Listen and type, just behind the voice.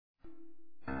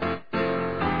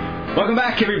Welcome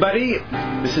back, everybody.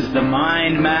 This is the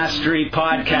Mind Mastery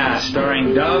Podcast,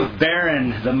 starring Dov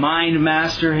Baron, the Mind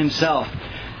Master himself.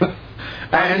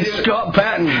 And Scott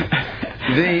Patton,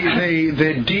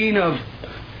 the Dean of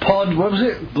what was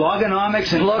it?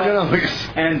 Blogonomics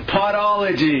and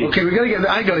Podology. Okay,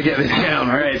 I gotta get this down.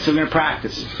 All right, so we're gonna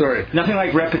practice. Sorry. Nothing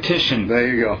like repetition. There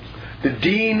you go. The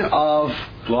Dean of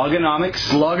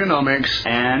Blogonomics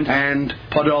and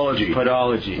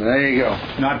Podology. There you go.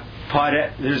 Not pod.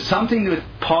 There's something with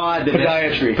pod.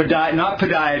 Podiatry. Not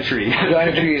podiatry.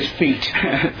 Podiatry is feet.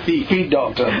 Feet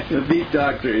doctor. The feet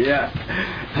doctor. Yeah.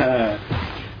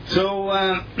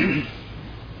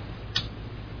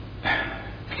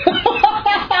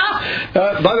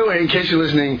 By the way, in case you're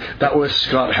listening, that was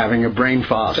Scott having a brain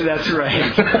fart. That's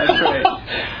right. That's right.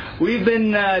 We've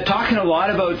been talking a lot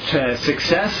about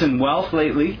success and wealth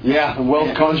lately. Yeah,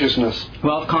 wealth consciousness.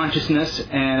 Wealth consciousness,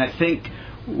 and I think,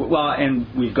 and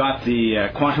we've got the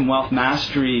Quantum Wealth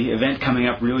Mastery event coming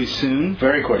up really soon.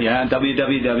 Very quick. Yeah,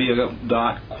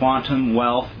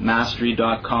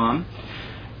 www.quantumwealthmastery.com.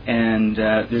 And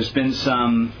there's been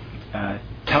some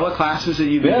teleclasses that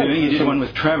you've been doing. You did one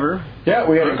with Trevor. Yeah,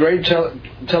 we had a great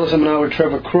teleseminar with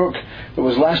Trevor Crook. It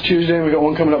was last Tuesday. We got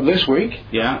one coming up this week.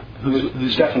 Yeah,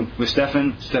 who's Stefan? With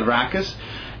Stefan Stavrakis,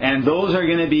 and those are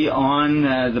going to be on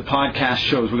the podcast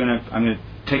shows. I'm going to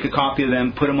take a copy of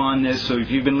them, put them on this. So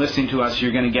if you've been listening to us,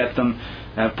 you're going to get them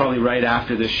probably right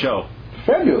after this show.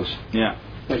 Fabulous. Yeah,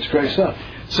 that's great stuff.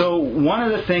 So one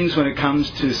of the things when it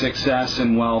comes to success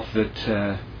and wealth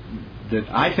that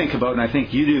I think about, and I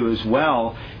think you do as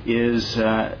well, is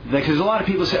because a lot of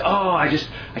people say, I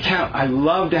can't. I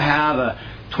love to have a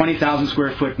 20,000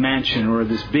 square foot mansion or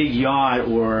this big yacht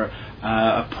or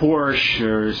a Porsche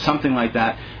or something like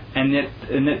that, and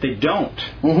that they don't.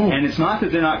 Mm-hmm. And it's not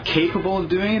that they're not capable of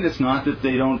doing it. It's not that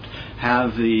they don't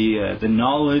have the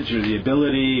knowledge or the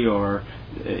ability or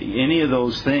any of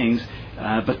those things.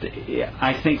 But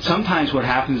I think sometimes what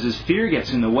happens is fear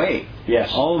gets in the way. Yes.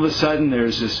 All of a sudden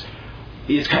there's this.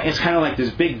 It's kind of like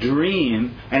this big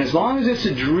dream, and as long as it's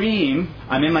a dream,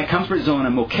 I'm in my comfort zone,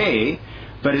 I'm okay.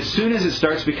 But as soon as it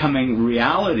starts becoming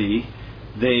reality,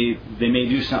 they may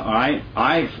do something. I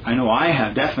know I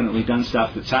have definitely done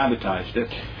stuff that sabotaged it.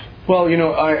 Well,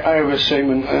 I have a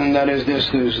statement, and that is this: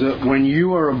 is that when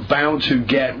you are about to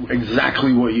get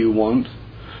exactly what you want,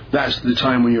 that's the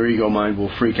time when your ego mind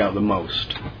will freak out the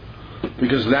most,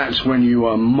 because that's when you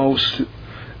are most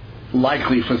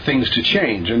likely for things to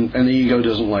change, and the ego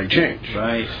doesn't like change.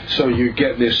 Right. So you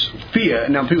get this fear.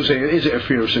 Now people say, is it a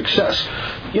fear of success?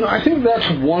 I think that's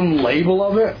one label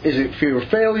of it. Is it fear of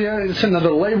failure? It's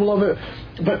another label of it.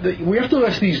 But we have to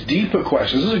ask these deeper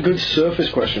questions. These are good surface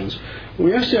questions.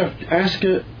 We have to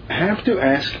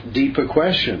ask deeper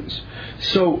questions.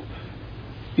 So,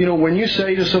 when you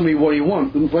say to somebody, what do you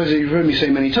want? As you've heard me say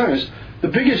many times, the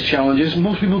biggest challenge is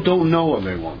most people don't know what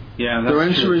they want. Yeah, that's Their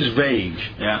answer true. is vague.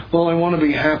 Yeah. Well, I want to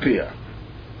be happier.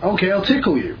 Okay, I'll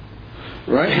tickle you.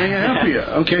 Right? Now you're happier.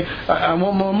 Okay, I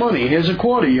want more money. Here's a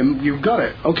quarter. You've got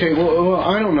it. Okay, well,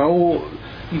 I don't know.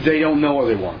 They don't know what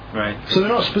they want. Right. So they're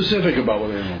not specific about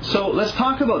what they want. So let's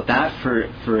talk about that for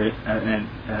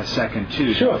a second,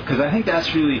 too. Sure. Because I think that's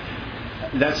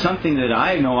something that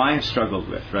I know I have struggled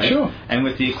with, right? Sure. And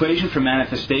with the equation for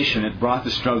manifestation, it brought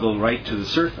the struggle right to the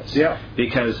surface. Yeah.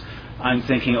 Because I'm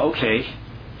thinking, okay,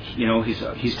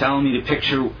 he's telling me to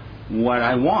picture what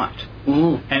I want.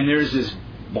 Mm-hmm. And there's this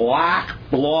black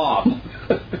blob,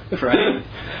 right?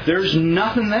 There's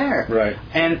nothing there. Right.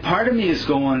 And part of me is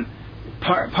going,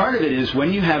 part of it is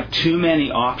when you have too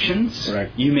many options,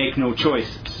 right, you make no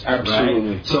choices.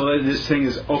 Absolutely. Right? So this thing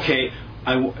is, okay,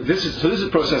 this is a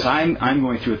process I'm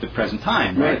going through at the present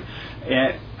time, right?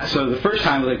 So the first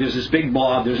time, there's this big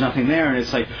blob, there's nothing there, and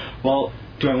it's like, well,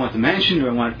 do I want the mansion? Do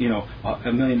I want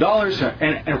 $1 million?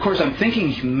 And of course, I'm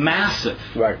thinking massive,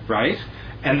 right?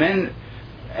 And then,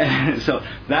 so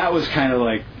that was kind of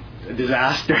like a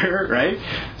disaster, right?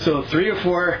 So 3 or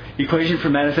 4 equation for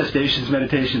manifestations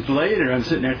meditations later, I'm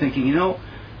sitting there thinking,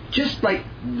 just like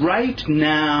right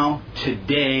now,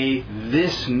 today,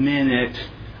 this minute,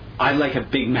 I'd like a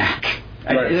Big Mac.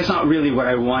 Right. That's not really what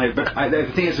I wanted, but I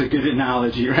think it's a good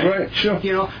analogy, right? Right, sure.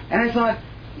 And I thought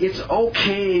it's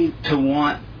okay to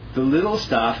want the little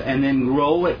stuff and then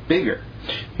grow it bigger.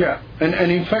 Yeah,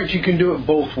 and in fact, you can do it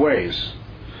both ways.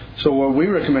 So what we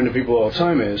recommend to people all the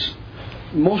time is,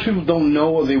 most people don't know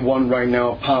what they want right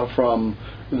now apart from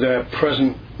their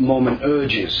present moment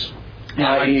urges.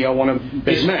 I want a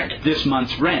Big Mac. This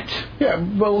month's rent. Yeah,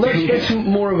 well, that's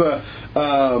more of a...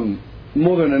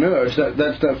 more than an urge,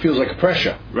 that feels like a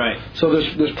pressure. Right. So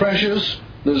there's pressures,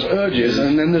 There's urges,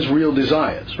 and then there's real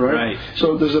desires, right? Right.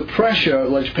 So there's a pressure,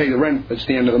 like to pay the rent. It's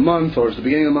the end of the month, or it's the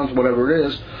beginning of the month, whatever it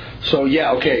is. So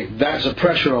yeah, okay, that's a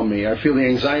pressure on me. I feel the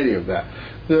anxiety of that.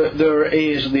 There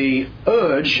is the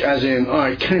urge, as in, oh,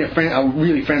 I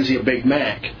really fancy a Big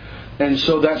Mac, and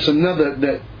so that's another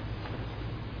that.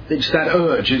 It's that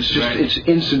urge. It's just It's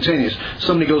instantaneous.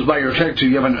 Somebody goes by your tractor,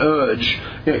 you have an urge.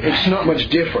 It's not much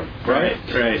different, right?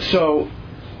 Right. So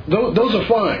those are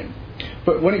fine.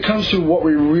 But when it comes to what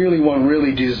we really want,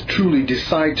 truly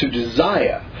decide to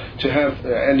desire, to have,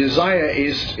 and desire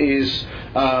is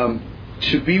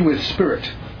to be with spirit.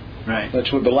 Right.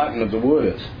 That's what the Latin of the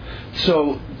word is.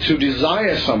 So to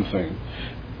desire something,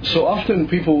 so often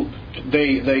people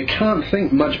they can't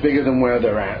think much bigger than where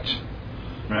they're at.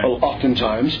 Right.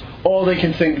 Oftentimes, or they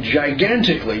can think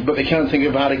gigantically, but they can't think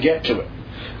of how to get to it.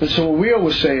 And so what we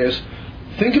always say is,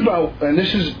 think about, and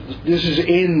this is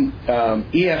in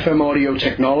EFM Audio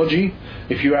Technology.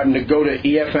 If you happen to go to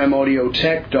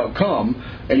efmaudiotech.com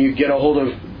and you get a hold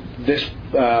of this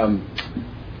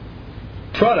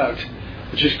product,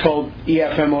 which is called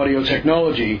EFM Audio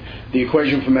Technology, the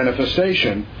Equation for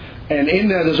Manifestation, and in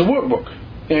there's a workbook.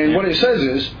 And what it says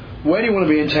is, where do you want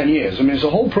to be in 10 years? I mean, it's a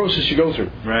whole process you go through.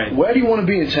 Right. Where do you want to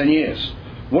be in 10 years?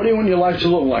 What do you want your life to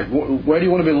look like? Where do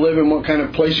you want to be living? What kind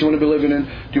of place you want to be living in?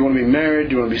 Do you want to be married?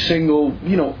 Do you want to be single?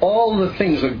 All the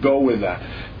things that go with that.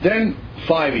 Then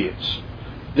 5 years.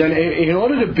 Then in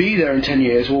order to be there in 10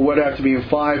 years, well, where do I have to be in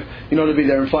 5? In order to be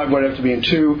there in 5, where do I have to be in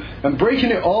 2? And breaking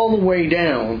it all the way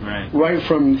down, right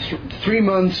from 3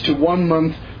 months to 1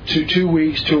 month to 2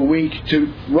 weeks to a week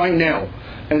to right now.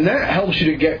 And that helps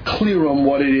you to get clear on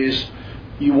what it is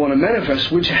you want to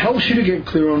manifest, which helps you to get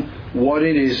clear on what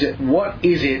is it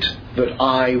that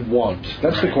I want.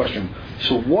 That's the question.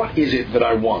 So what is it that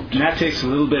I want? And that takes a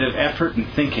little bit of effort and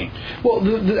thinking. Well,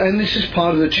 and this is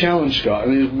part of the challenge, Scott.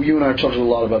 And you and I have talked a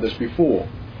lot about this before.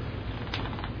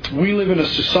 We live in a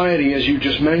society, as you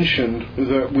just mentioned,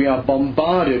 that we are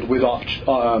bombarded with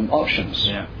options.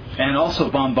 Yeah. And also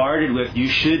bombarded with, you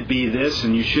should be this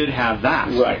and you should have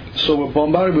that. Right. So we're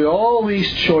bombarded with all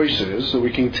these choices that we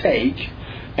can take,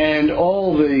 and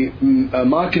all the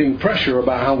marketing pressure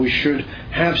about how we should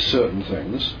have certain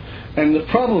things. And the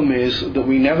problem is that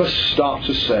we never stop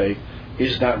to say,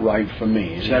 is that right for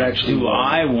me? Is that actually do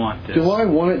I want this? Do I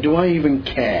want it? Do I even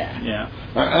care? Yeah.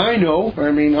 I know.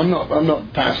 I mean, I'm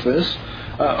not past this.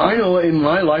 I know in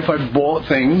my life I've bought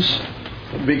things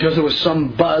because there was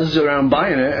some buzz around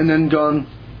buying it, and then gone,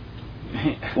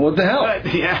 what the hell?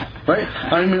 Yeah. Right?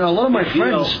 I mean, a lot of my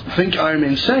friends think I'm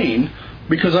insane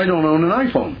because I don't own an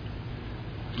iPhone.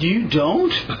 You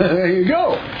don't? There you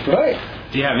go. Right.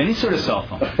 Do you have any sort of cell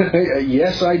phone?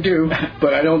 Yes, I do,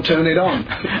 but I don't turn it on.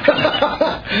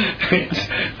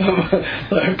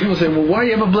 People say, well, why do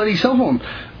you have a bloody cell phone?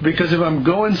 Because if I'm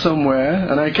going somewhere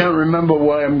and I can't remember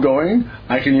where I'm going,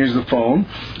 I can use the phone.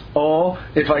 Or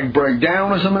if I break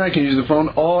down or something, I can use the phone.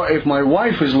 Or if my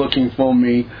wife is looking for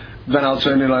me, then I'll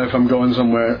turn it on if I'm going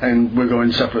somewhere and we're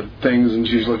going separate things and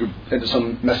she's looking at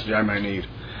some message I might need.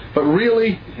 But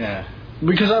really,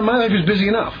 because my life is busy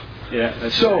enough. Yeah,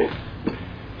 that's so.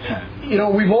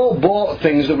 Right. We've all bought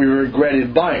things that we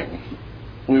regretted buying.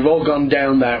 We've all gone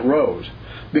down that road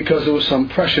because there was some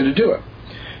pressure to do it.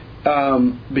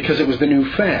 Because it was the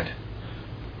new fad.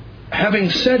 Having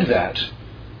said that,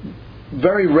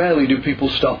 very rarely do people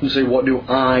stop and say, what do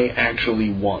I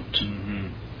actually want? Mm-hmm.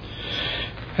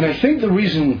 And I think the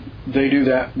reason they do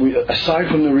that, aside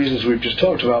from the reasons we've just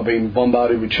talked about, being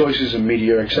bombarded with choices and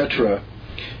media, etc.,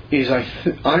 is I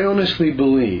honestly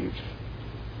believe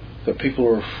that people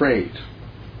are afraid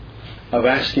of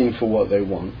asking for what they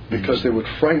want because they would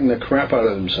frighten the crap out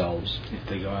of themselves if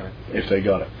they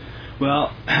got it.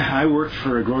 Well, I worked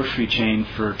for a grocery chain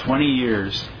for 20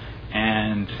 years,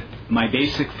 and my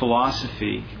basic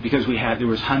philosophy, because there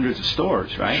was hundreds of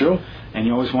stores, right? Sure. And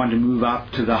you always wanted to move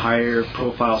up to the higher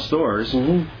profile stores,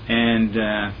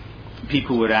 and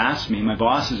people would ask me, my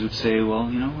bosses would say, well,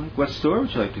 what store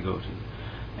would you like to go to?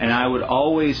 And I would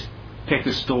always pick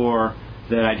a store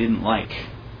that I didn't like,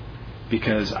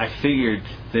 because I figured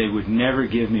they would never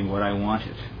give me what I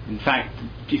wanted. In fact,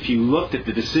 if you looked at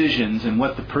the decisions and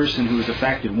what the person who was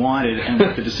affected wanted and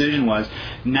what the decision was,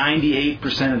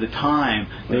 98% of the time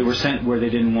they were sent where they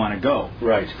didn't want to go.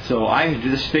 Right. So I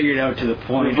just figured out to the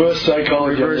point. Reverse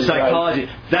psychology. Right.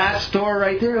 That store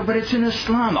right there, but it's in a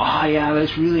slum. Oh yeah,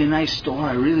 that's really a nice store.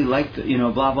 I really liked it.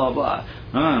 Blah blah blah.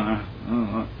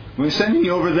 We're sending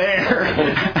you over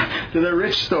there to the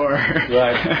rich store,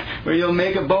 right? Where you'll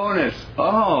make a bonus.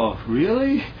 Oh,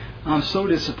 really? I'm so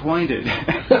disappointed.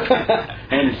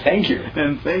 And thank you.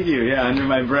 Yeah, under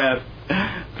my breath.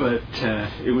 but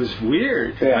it was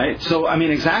weird, Yeah. right? So I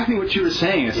mean, exactly what you were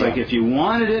saying. It's like if you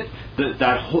wanted it,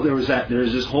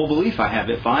 there's this whole belief I have.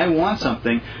 If I want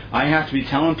something, I have to be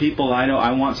telling people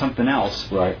I want something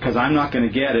else, right? Because I'm not going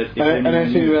to get it. And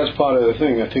I think that's part of the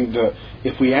thing. I think that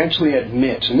if we actually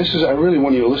admit, and this is, I really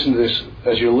want you to listen to this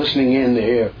as you're listening in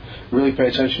here, really pay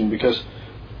attention, because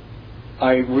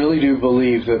I really do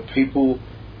believe that people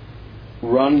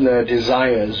run their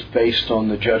desires based on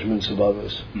the judgments of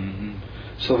others. Mm-hmm.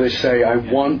 So they say, I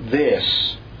want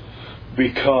this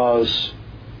because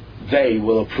they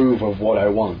will approve of what I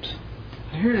want.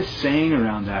 I heard a saying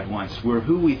around that once: we're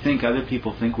who we think other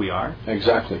people think we are.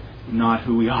 Exactly. Not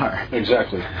who we are.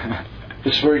 Exactly.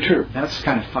 It's very true. That's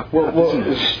kind of fucked up. Well, isn't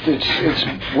it?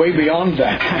 it's way beyond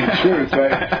that. In truth,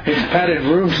 right? It's padded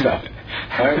room stuff.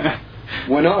 Right?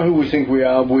 We're not who we think we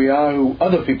are. We are who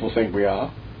other people think we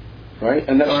are. Right?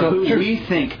 And that's not who true. we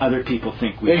think other people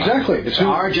think we exactly. are. It's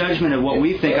our judgment of what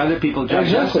we think other people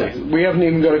judge us as. We haven't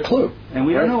even got a clue. And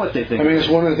we don't know what they think. I mean, it's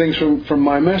one of the things from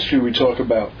my mastery we talk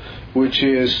about, which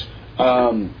is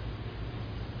that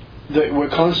we're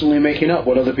constantly making up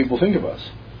what other people think of us.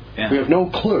 Yeah. We have no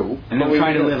clue. And then we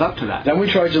try to live up to that. Then we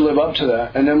try to live up to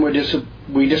that, and then we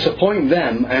disappoint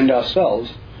them and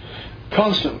ourselves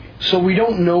constantly. So we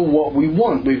don't know what we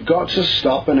want. We've got to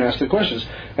stop and ask the questions.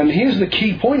 And here's the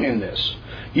key point in this.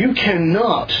 You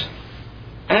cannot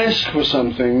ask for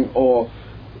something or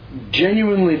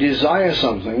genuinely desire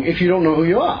something if you don't know who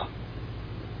you are.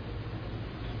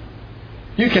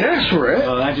 You can ask for it.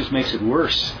 Well, that just makes it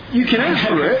worse. You can ask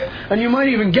for it, and you might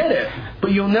even get it,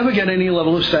 but you'll never get any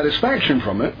level of satisfaction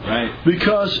from it. Right.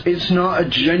 Because it's not a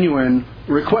genuine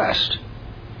request.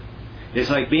 It's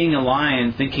like being a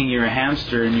lion, thinking you're a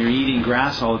hamster, and you're eating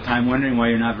grass all the time, wondering why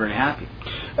you're not very happy.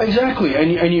 Exactly,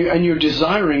 and you're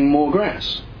desiring more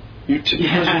grass. And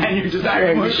you're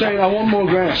desiring more grass. You're saying, I want more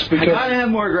grass because I gotta have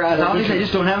more grass. Obviously, I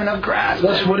just don't have enough grass.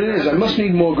 That's what it is. I must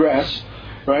need more grass,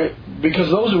 right? Because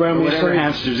those around me whatever say,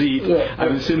 hamsters eat.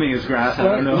 I'm assuming it's grass. I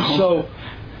don't know. So,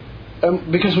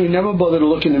 because we never bother to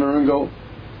look in the mirror and go,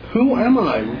 who am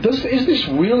I? Is this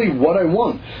really what I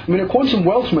want? I mean, at Quantum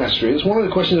Wealth Mastery, it's one of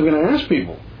the questions I'm going to ask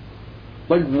people.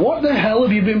 Like, what the hell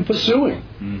have you been pursuing?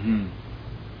 Mm-hmm.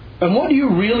 And what do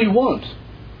you really want?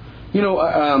 You know,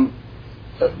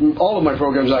 all of my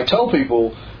programs, I tell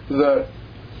people that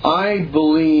I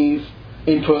believe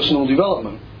in personal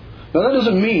development. Now, that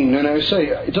doesn't mean, and I say,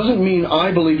 it doesn't mean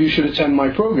I believe you should attend my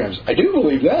programs. I do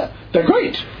believe that. They're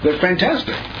great. They're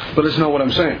fantastic. But it's not what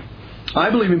I'm saying. I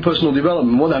believe in personal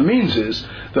development. What that means is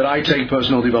that I take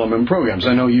personal development programs.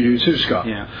 I know you do too, Scott.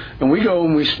 Yeah. And we go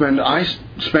and I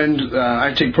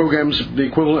take programs the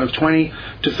equivalent of $20,000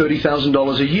 to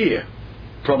 $30,000 a year.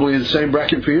 Probably in the same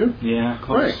bracket for you. Yeah,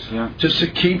 close. Right. Yeah. Just to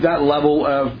keep that level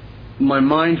of my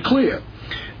mind clear.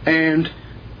 And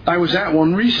I was at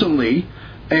one recently,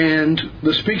 and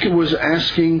the speaker was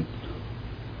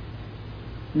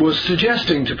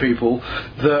suggesting to people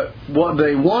that what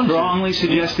they wanted... Strongly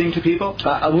suggesting to people?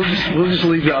 We'll just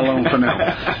leave that alone for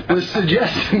now. Was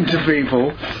suggesting to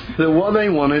people that what they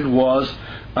wanted was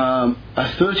a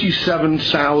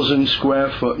 37,000 square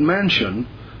foot mansion,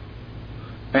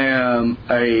 a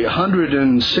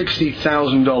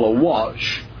 $160,000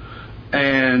 watch,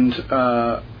 and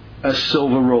a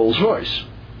silver Rolls Royce.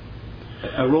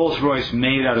 A Rolls Royce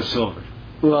made out of silver.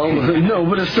 Well, no,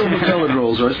 but a silver-colored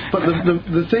Rolls Royce. But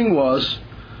the thing was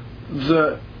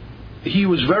that he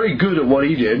was very good at what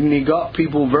he did, and he got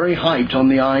people very hyped on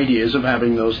the ideas of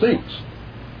having those things.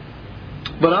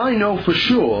 But I know for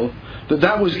sure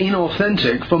that was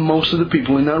inauthentic for most of the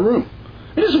people in that room.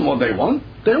 It isn't what they want.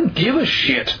 They don't give a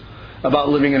shit about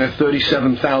living in a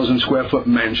 37,000 square foot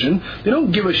mansion. They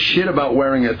don't give a shit about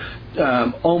wearing a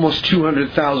almost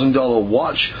 $200,000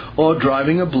 watch or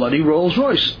driving a bloody Rolls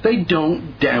Royce. They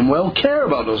don't damn well care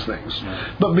about those things.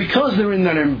 But because they're in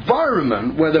that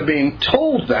environment where they're being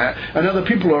told that and other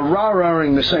people are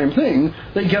rah-rahing the same thing,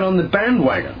 they get on the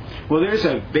bandwagon. Well, there's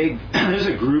a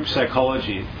group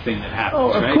psychology thing that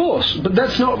happens, right? Of course, but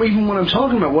that's not even what I'm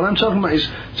talking about. What I'm talking about is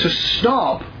to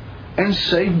stop and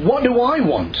say, what do I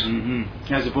want?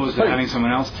 Mm-hmm. As opposed to having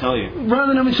someone else tell you. Rather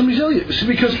than having somebody tell you.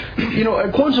 Because,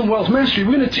 at Quantum Wealth Mastery,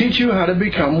 we're going to teach you how to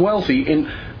become wealthy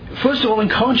first of all, in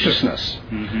consciousness.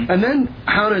 Mm-hmm. And then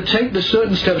how to take the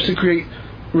certain steps to create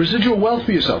residual wealth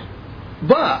for yourself.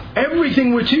 But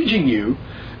everything we're teaching you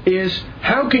is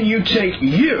how can you take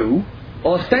you,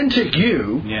 authentic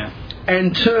you,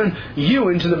 and turn you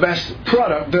into the best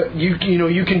product that you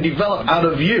can develop out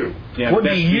of you. Yeah, what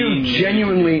do you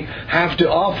genuinely have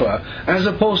to offer, as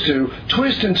opposed to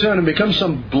twist and turn and become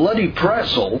some bloody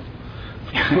pretzel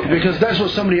because that's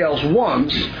what somebody else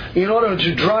wants in order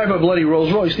to drive a bloody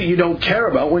Rolls Royce that you don't care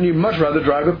about when you'd much rather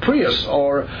drive a Prius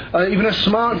or even a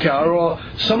smart car or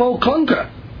some old clunker,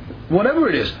 whatever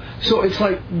it is. So it's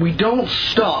like we don't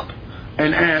stop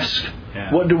and ask,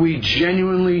 what do we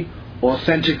genuinely,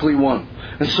 authentically want?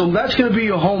 And so that's going to be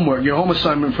your homework, your home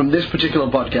assignment from this particular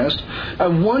podcast. I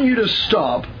want you to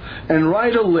stop and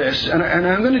write a list, and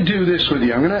I'm going to do this with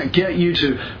you. I'm going to get you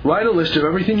to write a list of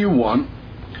everything you want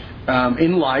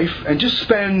in life, and just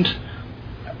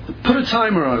put a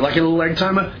timer on it, like a little leg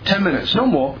timer, 10 minutes, no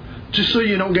more, just so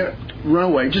you don't run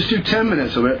away. Just do 10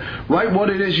 minutes of it. Write what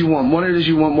it is you want, what it is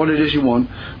you want, what it is you want.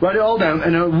 Write it all down,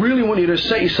 and I really want you to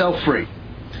set yourself free.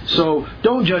 So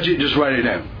don't judge it, just write it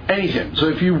down. Anything. So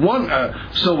if you want a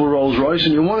silver Rolls Royce,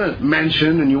 and you want a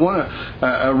mansion, and you want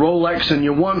a Rolex, and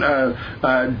you want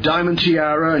a diamond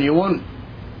tiara, and you want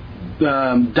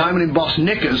diamond embossed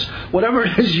knickers, whatever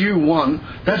it is you want,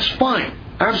 that's fine.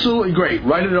 Absolutely great.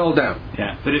 Write it all down.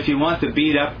 Yeah, but if you want the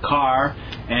beat up car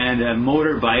and a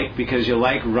motorbike because you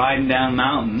like riding down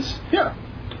mountains,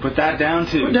 put that down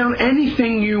too. Put down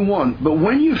anything you want. But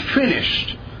when you've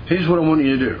finished, here's what I want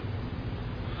you to do.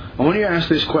 I want you to ask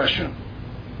this question.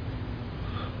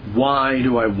 Why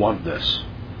do I want this?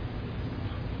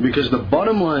 Because the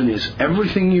bottom line is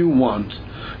everything you want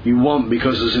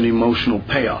because there's an emotional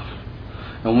payoff.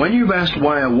 And when you've asked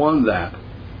why I want that,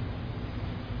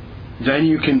 then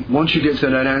you can, once you get to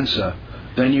that answer,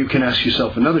 then you can ask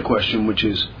yourself another question, which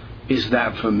is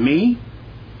that for me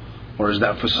or is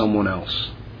that for someone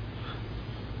else?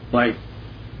 Like,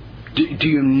 do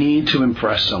you need to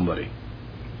impress somebody?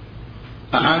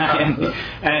 And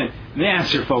the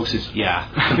answer, folks, is yeah.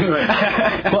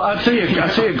 Right. Well, I'll tell you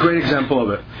a great example of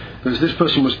it. Because this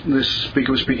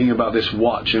speaker was speaking about this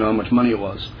watch, how much money it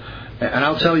was. And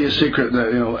I'll tell you a secret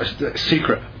a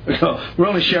secret. We're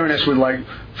only sharing this with like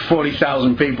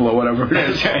 40,000 people or whatever it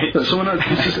is. Right. So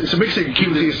it's a big secret. Keep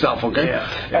it to yourself, okay?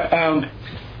 Yeah.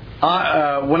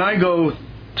 When I go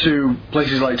to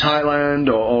places like Thailand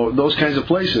or those kinds of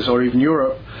places, or even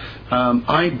Europe,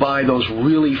 I buy those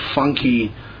really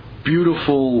funky,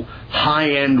 beautiful,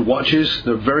 high-end watches.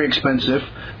 They're very expensive,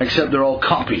 except they're all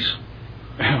copies.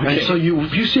 Okay. And so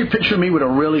if you see a picture of me with a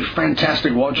really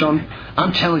fantastic watch on,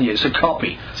 I'm telling you, it's a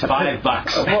copy. It's $5.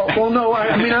 Well, no,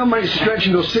 I might stretch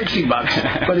and go $60,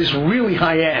 but it's really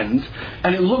high-end,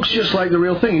 and it looks just like the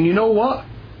real thing. And you know what?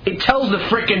 It tells the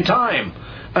frickin' time.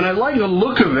 And I like the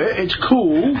look of it. It's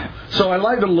cool, so I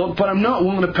like the look, but I'm not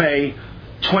willing to pay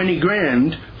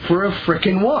 $20,000 for a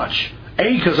frickin' watch.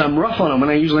 Because I'm rough on them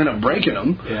and I usually end up breaking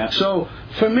them. Yeah. So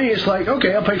for me, it's like,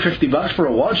 okay, I'll pay $50 for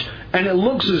a watch, and it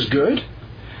looks as good.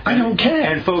 I don't care.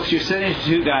 And folks, you're sitting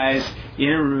two guys in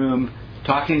a room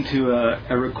talking to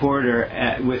a recorder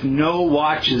with no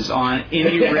watches on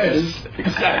any wrists.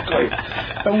 Exactly.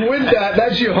 And with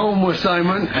that's your homework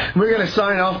assignment. We're going to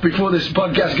sign off before this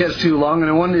podcast gets too long,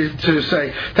 and I wanted to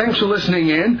say thanks for listening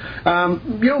in.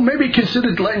 Maybe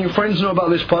consider letting your friends know about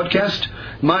this podcast,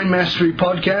 Mind Mastery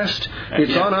Podcast.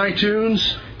 It's on iTunes.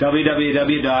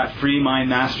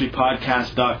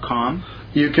 www.freemindmasterypodcast.com.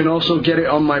 You can also get it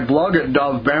on my blog at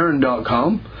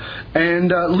dovbarron.com.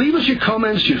 And leave us your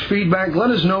comments, your feedback. Let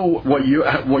us know what you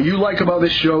like about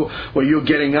this show, what you're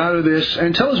getting out of this,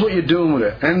 and tell us what you're doing with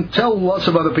it. And tell lots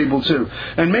of other people too.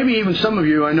 And maybe even some of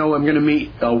you I know we're going to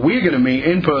meet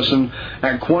in person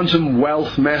at Quantum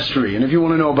Wealth Mastery. And if you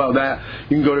want to know about that,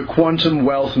 you can go to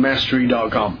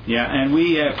quantumwealthmastery.com. Yeah, and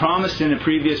we promised in a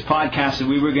previous podcast that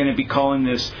we were going to be calling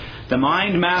this the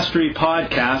Mind Mastery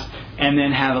Podcast, and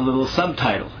then have a little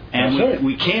subtitle. And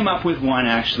we came up with one,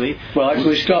 actually. Well,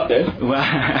 actually, Scott did. Well,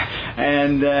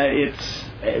 and we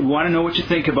want to know what you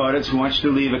think about it, so we want you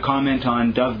to leave a comment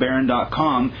on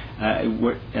dovebarron.com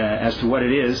as to what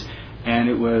it is. And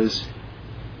it was,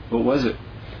 what was it?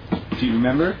 Do you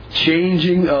remember?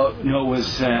 Changing. No, it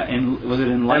was it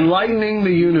enlightening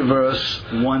the universe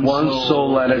one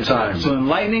soul at a time. So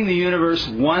enlightening the universe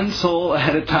one soul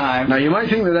at a time. Now you might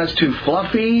think that that's too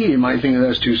fluffy. You might think that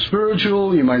that's too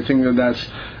spiritual. You might think that that's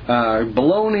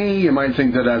baloney. You might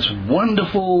think that that's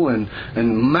wonderful and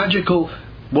magical.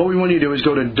 What we want you to do is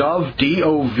go to Dove,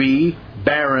 D-O-V,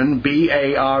 Barron,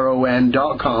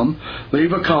 B-A-R-O-N.com.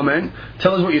 Leave a comment.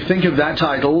 Tell us what you think of that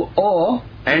title,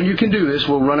 and you can do this,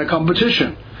 we'll run a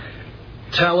competition.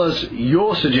 Tell us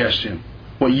your suggestion,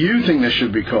 what you think this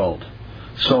should be called.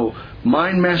 So,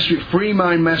 Mind Mastery, Free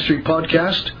Mind Mastery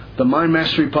Podcast, the Mind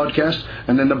Mastery Podcast,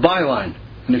 and then the byline.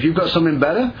 And if you've got something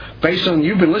better, based on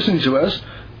you've been listening to us,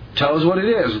 tell us what it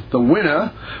is. The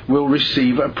winner will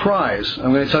receive a prize.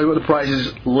 I'm going to tell you what the prize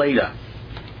is later.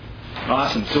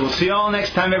 Awesome. So we'll see you all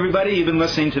next time, everybody. You've been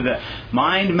listening to the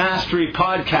Mind Mastery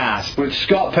Podcast with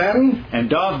Scott Penn and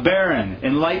Dov Baron,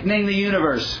 enlightening the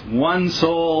universe one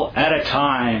soul at a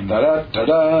time. Da da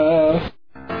da.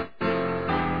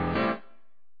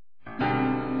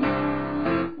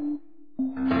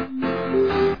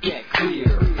 Get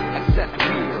clear, accept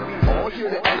clear, all here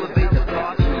to elevate